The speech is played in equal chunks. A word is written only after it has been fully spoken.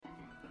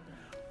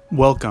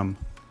Welcome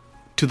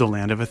to the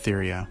land of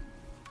Etheria.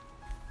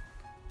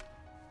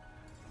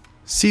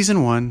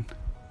 Season 1,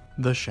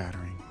 The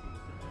Shattering.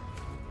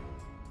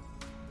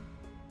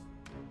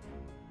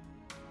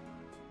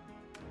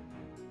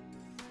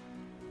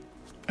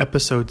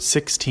 Episode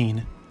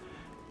 16,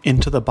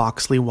 Into the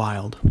Boxley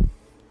Wild.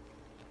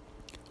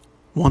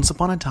 Once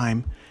upon a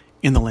time,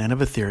 in the land of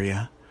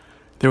Etheria,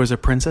 there was a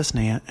Princess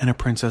Nea and a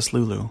Princess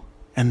Lulu,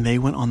 and they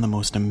went on the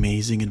most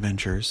amazing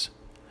adventures.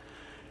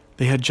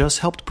 They had just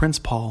helped Prince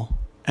Paul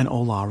and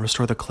Ola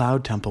restore the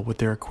Cloud Temple with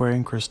their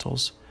Aquarian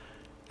crystals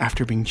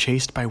after being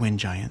chased by wind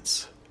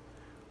giants.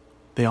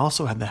 They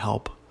also had the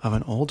help of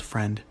an old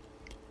friend,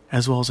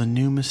 as well as a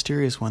new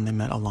mysterious one they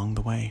met along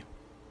the way.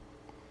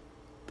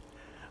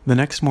 The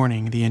next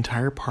morning, the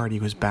entire party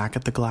was back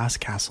at the glass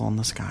castle in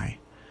the sky,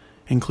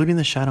 including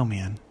the Shadow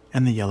Man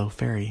and the Yellow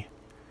Fairy.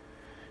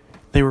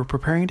 They were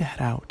preparing to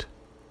head out.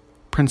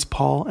 Prince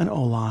Paul and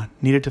Ola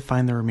needed to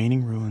find the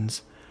remaining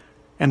ruins,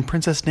 and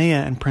Princess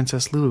Nea and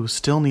Princess Lulu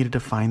still needed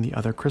to find the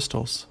other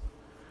crystals.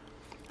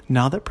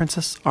 Now that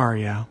Princess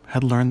Arya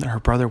had learned that her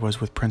brother was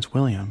with Prince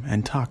William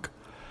and Tuck,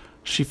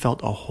 she felt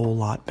a whole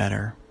lot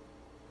better.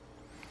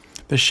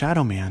 The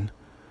Shadow Man,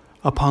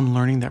 upon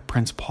learning that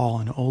Prince Paul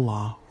and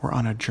Ola were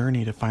on a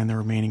journey to find the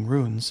remaining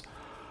ruins,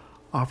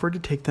 offered to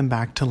take them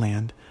back to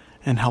land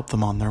and help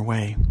them on their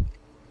way.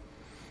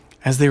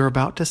 As they were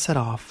about to set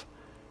off,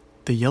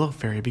 the Yellow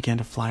Fairy began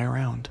to fly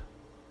around.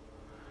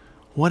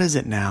 "What is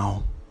it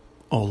now?"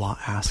 Ola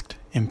asked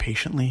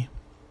impatiently.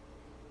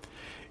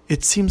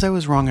 "It seems I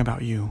was wrong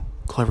about you,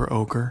 clever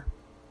ogre,"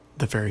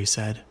 the fairy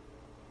said.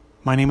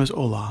 "My name is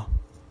Ola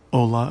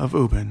of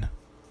Ubin,"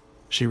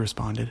 she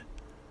responded.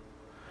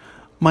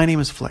 "My name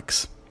is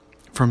Flix,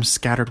 from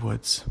Scattered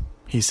Woods,"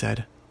 he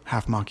said,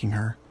 half mocking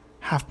her,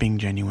 half being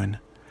genuine.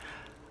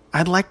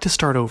 "I'd like to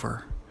start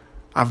over.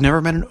 I've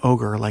never met an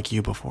ogre like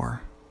you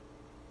before."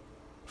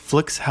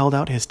 Flix held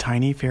out his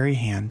tiny fairy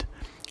hand,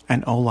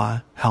 and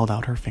Ola held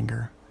out her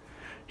finger.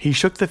 He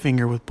shook the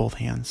finger with both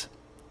hands.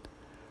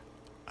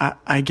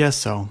 I guess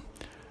so.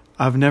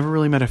 I've never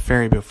really met a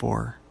fairy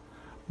before,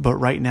 but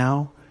right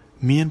now,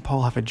 me and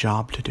Paul have a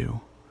job to do.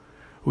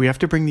 We have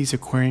to bring these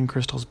Aquarian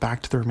crystals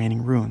back to the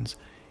remaining ruins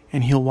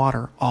and heal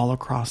water all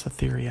across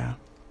Etheria."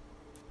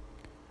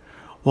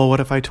 "Well, what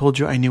if I told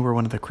you I knew where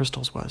one of the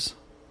crystals was?"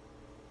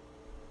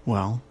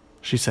 "Well,"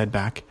 she said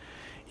back,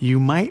 "you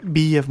might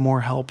be of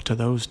more help to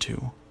those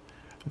two.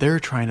 They're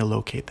trying to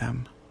locate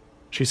them,"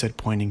 she said,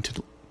 pointing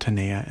to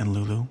Nea and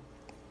Lulu.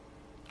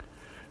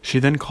 She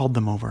then called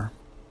them over.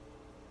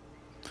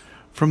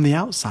 From the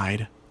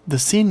outside, the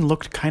scene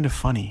looked kind of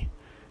funny.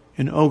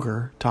 An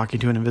ogre talking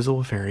to an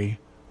invisible fairy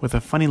with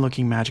a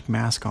funny-looking magic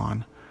mask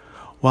on,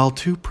 while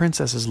two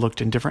princesses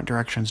looked in different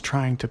directions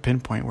trying to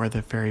pinpoint where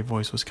the fairy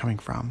voice was coming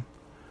from.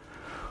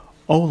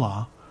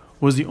 Ola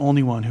was the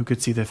only one who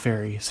could see the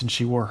fairy since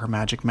she wore her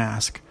magic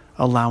mask,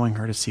 allowing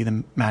her to see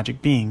the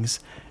magic beings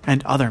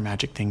and other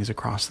magic things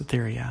across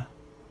Etheria.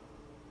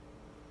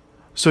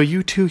 "So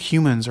you two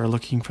humans are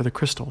looking for the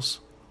crystals?"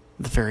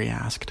 the fairy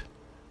asked.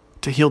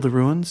 "To heal the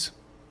ruins?"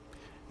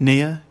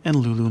 Nea and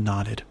Lulu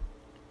nodded.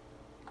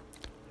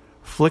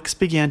 Flix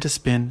began to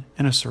spin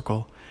in a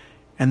circle,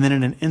 and then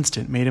in an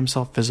instant made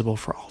himself visible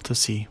for all to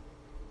see.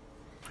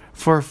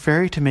 For a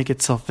fairy to make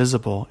itself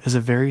visible is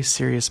a very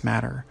serious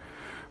matter,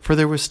 for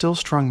there was still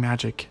strong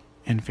magic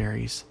in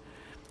fairies.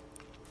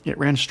 It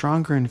ran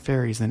stronger in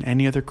fairies than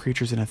any other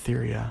creatures in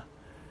Etheria.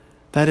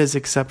 That is,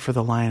 except for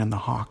the lion and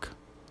the hawk,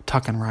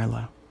 Tuck and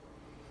Ryla.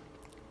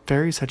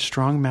 Fairies had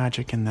strong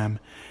magic in them,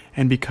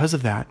 and because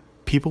of that,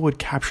 people would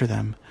capture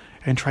them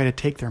and try to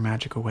take their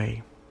magic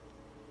away.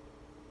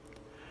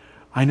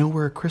 "I know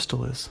where a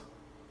crystal is,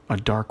 a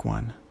dark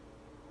one.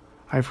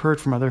 I've heard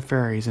from other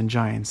fairies and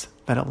giants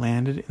that it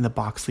landed in the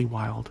Boxley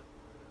Wild.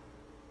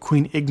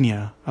 Queen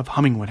Ignia of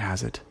Hummingwood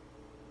has it."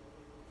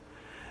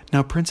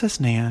 Now Princess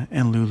Nea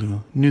and Lulu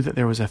knew that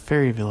there was a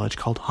fairy village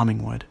called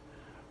Hummingwood,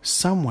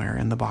 somewhere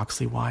in the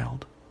Boxley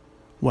Wild,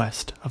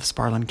 west of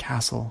Sparland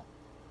Castle,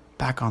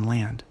 back on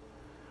land.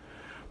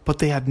 But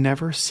they had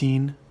never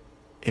seen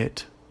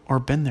it or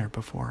been there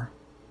before.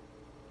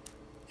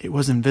 It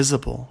was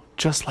invisible,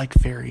 just like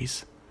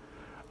fairies,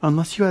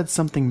 unless you had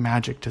something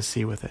magic to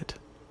see with it.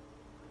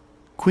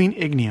 Queen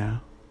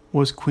Ignia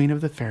was queen of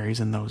the fairies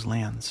in those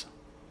lands.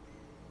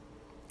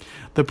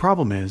 "The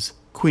problem is,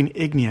 Queen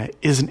Ignia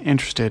isn't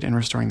interested in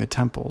restoring the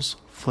temples,"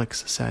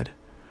 Flix said.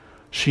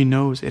 "She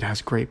knows it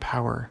has great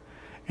power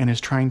and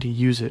is trying to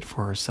use it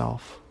for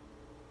herself.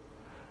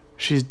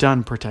 She's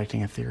done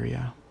protecting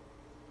Etheria."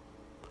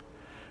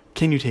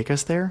 "Can you take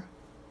us there?"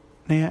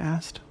 Nea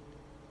asked.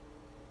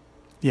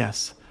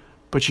 "Yes,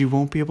 but you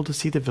won't be able to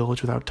see the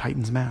village without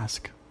Titan's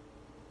mask."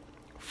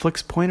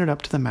 Flix pointed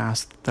up to the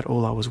mask that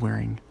Ola was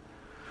wearing.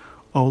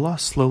 Ola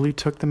slowly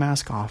took the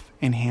mask off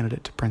and handed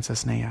it to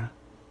Princess Nea.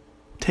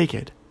 "Take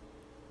it,"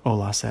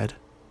 Ola said.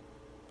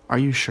 "Are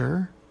you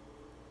sure?"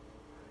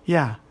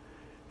 "Yeah,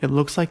 it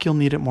looks like you'll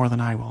need it more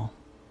than I will."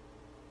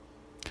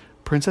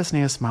 Princess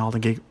Nea smiled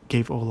and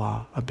gave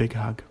Ola a big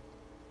hug.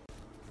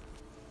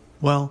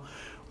 "Well,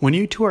 when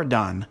you two are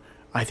done,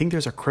 I think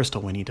there's a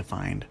crystal we need to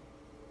find,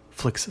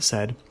 Flix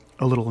said,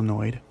 a little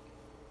annoyed.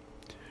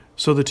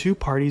 So the two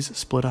parties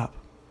split up.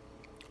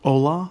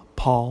 Ola,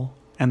 Paul,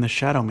 and the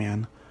Shadow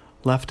Man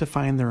left to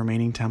find the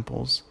remaining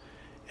temples,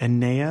 and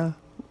Nea,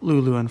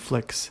 Lulu, and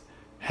Flix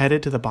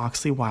headed to the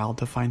Boxley Wild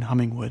to find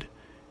Hummingwood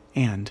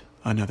and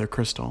another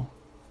crystal.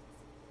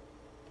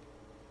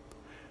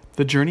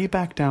 The journey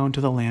back down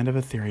to the land of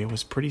Etheria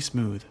was pretty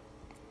smooth.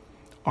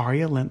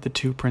 Arya lent the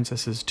two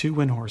princesses 2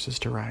 wind horses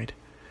to ride.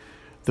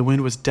 The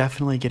wind was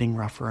definitely getting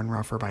rougher and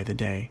rougher by the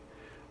day,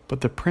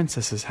 but the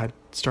princesses had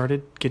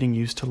started getting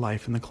used to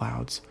life in the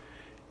clouds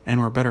and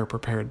were better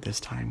prepared this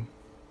time.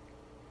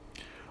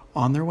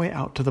 On their way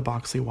out to the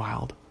Boxley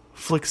Wild,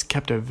 Flix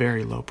kept a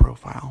very low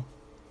profile.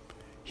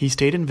 He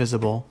stayed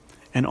invisible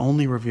and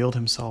only revealed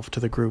himself to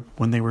the group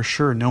when they were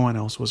sure no one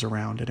else was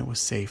around and it was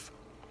safe.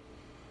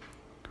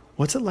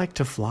 "What's it like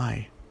to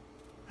fly?"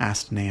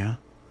 asked Nea,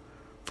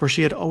 for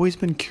she had always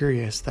been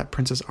curious that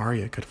Princess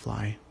Arya could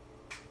fly.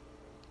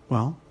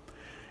 "Well,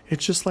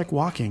 it's just like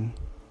walking,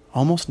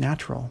 almost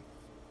natural,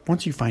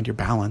 once you find your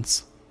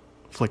balance,"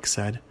 Flix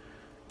said,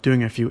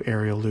 doing a few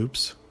aerial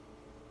loops.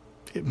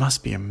 "It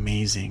must be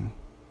amazing."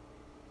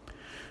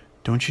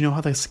 "Don't you know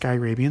how the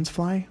Skyrabians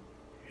fly?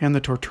 And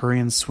the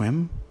Torturians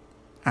swim?"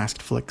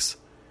 asked Flix.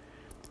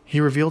 He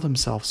revealed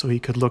himself so he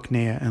could look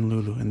Nea and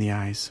Lulu in the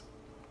eyes.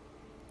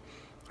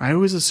 "I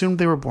always assumed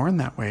they were born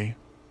that way,"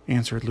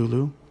 answered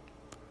Lulu.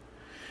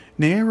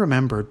 Nea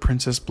remembered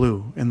Princess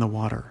Blue in the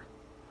water.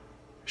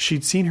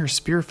 She'd seen her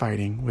spear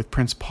fighting with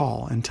Prince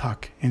Paul and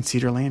Tuck in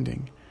Cedar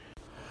Landing,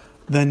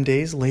 then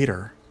days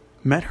later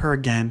met her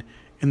again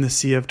in the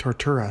Sea of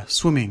Tortura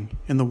swimming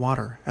in the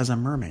water as a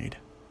mermaid.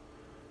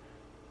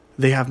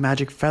 "They have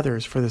magic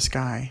feathers for the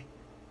sky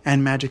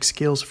and magic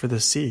scales for the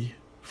sea,"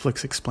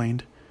 Flix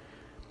explained.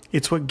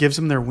 "It's what gives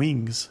them their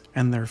wings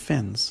and their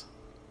fins."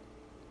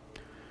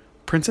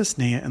 Princess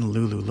Nea and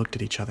Lulu looked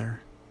at each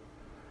other.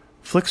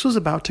 Flix was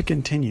about to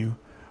continue,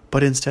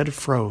 but instead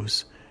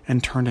froze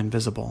and turned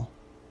invisible.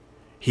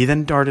 He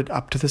then darted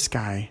up to the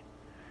sky.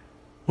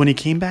 When he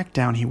came back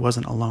down, he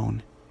wasn't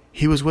alone.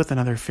 He was with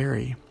another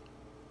fairy.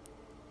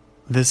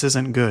 "This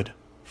isn't good,"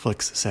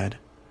 Flix said.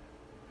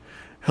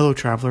 "Hello,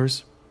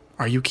 travelers.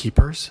 Are you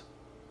keepers?"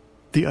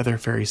 the other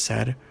fairy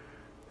said,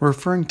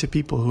 referring to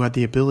people who had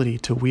the ability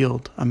to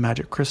wield a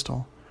magic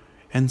crystal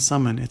and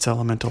summon its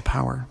elemental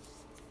power.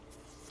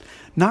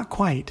 "Not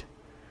quite.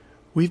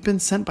 We've been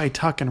sent by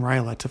Tuck and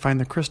Ryla to find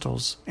the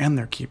crystals and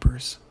their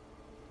keepers."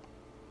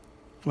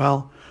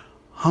 "Well,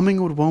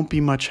 Hummingwood won't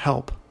be much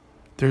help.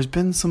 There's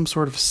been some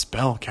sort of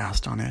spell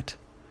cast on it.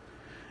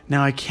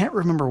 Now, I can't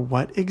remember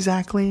what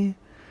exactly,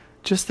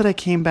 just that I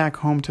came back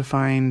home to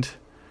find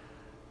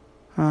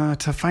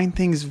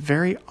things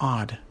very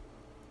odd.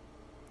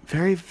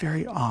 Very,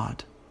 very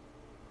odd."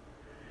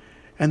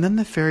 And then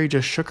the fairy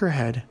just shook her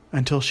head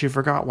until she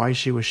forgot why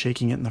she was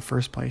shaking it in the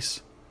first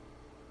place.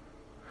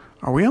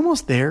 "Are we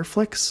almost there,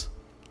 Flix?"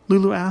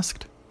 Lulu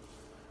asked.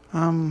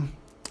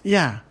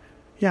 Yeah.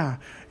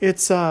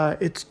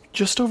 It's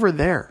just over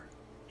there,"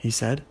 he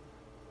said,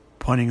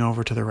 pointing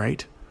over to the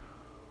right.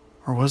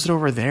 "Or was it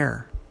over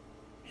there?"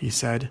 he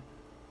said,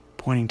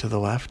 pointing to the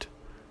left.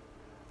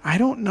 "I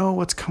don't know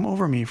what's come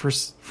over me. For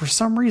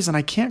some reason,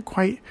 I can't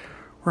quite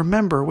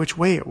remember which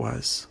way it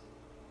was."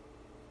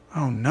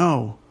 "Oh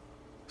no,"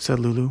 said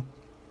Lulu.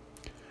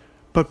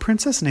 But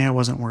Princess Nea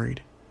wasn't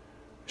worried.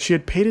 She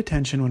had paid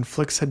attention when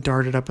Flix had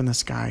darted up in the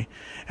sky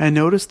and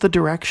noticed the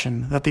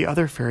direction that the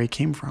other fairy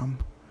came from.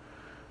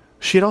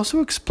 She had also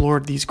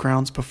explored these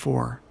grounds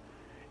before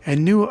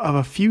and knew of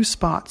a few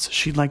spots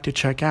she'd like to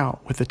check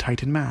out with the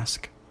Titan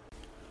mask.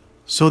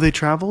 So they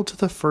traveled to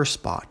the first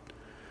spot,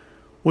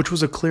 which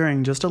was a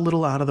clearing just a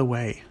little out of the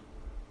way.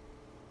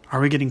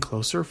 "Are we getting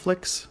closer,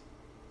 Flix?"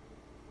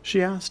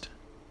 she asked.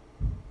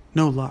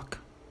 No luck.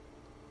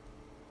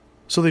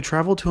 So they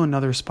traveled to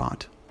another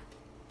spot.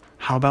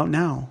 "How about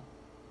now?"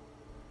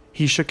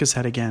 He shook his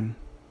head again.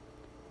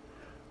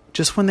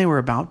 Just when they were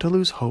about to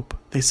lose hope,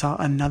 they saw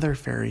another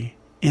fairy,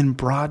 in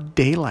broad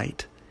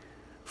daylight,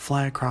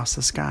 fly across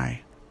the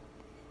sky.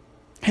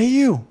 "Hey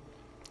you!"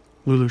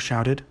 Lulu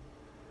shouted.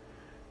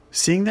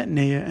 Seeing that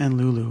Nea and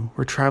Lulu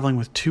were traveling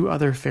with 2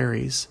 other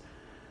fairies,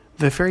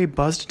 the fairy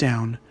buzzed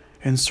down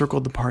and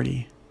circled the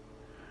party.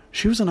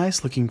 She was a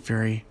nice-looking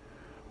fairy,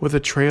 with a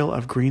trail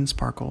of green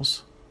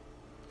sparkles.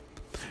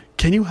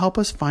 "Can you help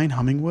us find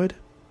Hummingwood?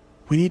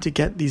 We need to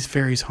get these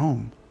fairies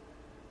home.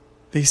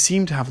 They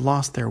seem to have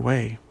lost their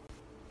way."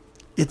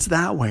 "It's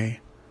that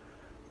way,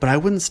 but I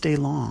wouldn't stay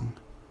long.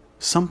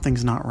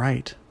 Something's not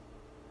right."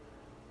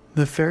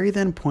 The fairy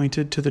then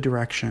pointed to the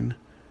direction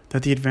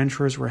that the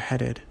adventurers were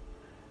headed,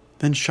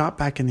 then shot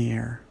back in the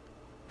air,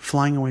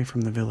 flying away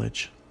from the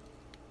village.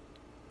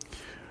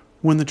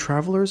 When the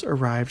travelers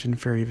arrived in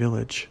Fairy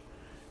Village,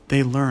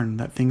 they learned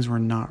that things were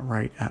not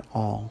right at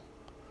all.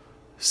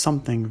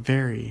 Something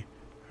very,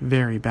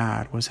 very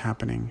bad was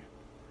happening.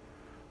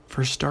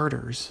 For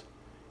starters,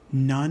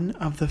 none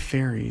of the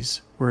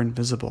fairies were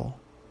invisible.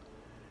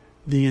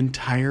 The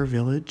entire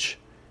village,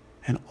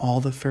 and all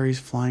the fairies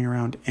flying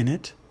around in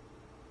it,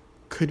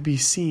 could be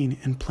seen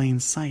in plain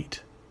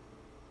sight.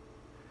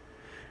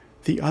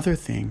 The other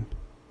thing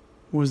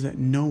was that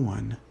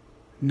none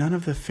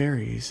of the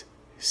fairies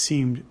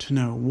seemed to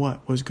know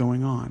what was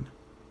going on.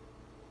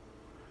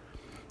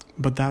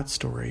 But that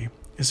story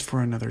is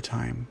for another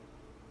time.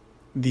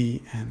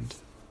 The end.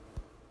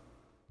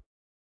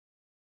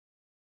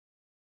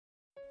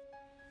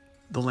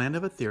 The Land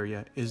of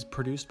Etheria is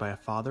produced by a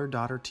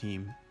father-daughter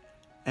team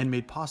and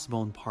made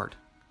possible in part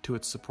to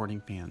its supporting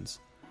fans.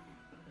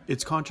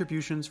 It's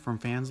contributions from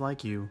fans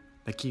like you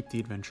that keep the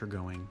adventure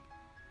going.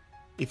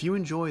 If you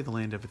enjoy The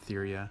Land of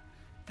Etheria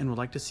and would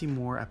like to see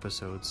more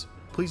episodes,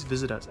 please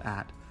visit us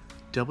at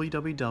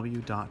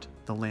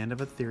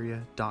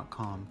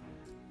www.thelandofeltheria.com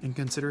and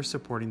consider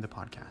supporting the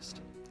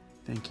podcast.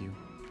 Thank you,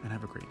 and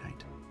have a great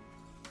night.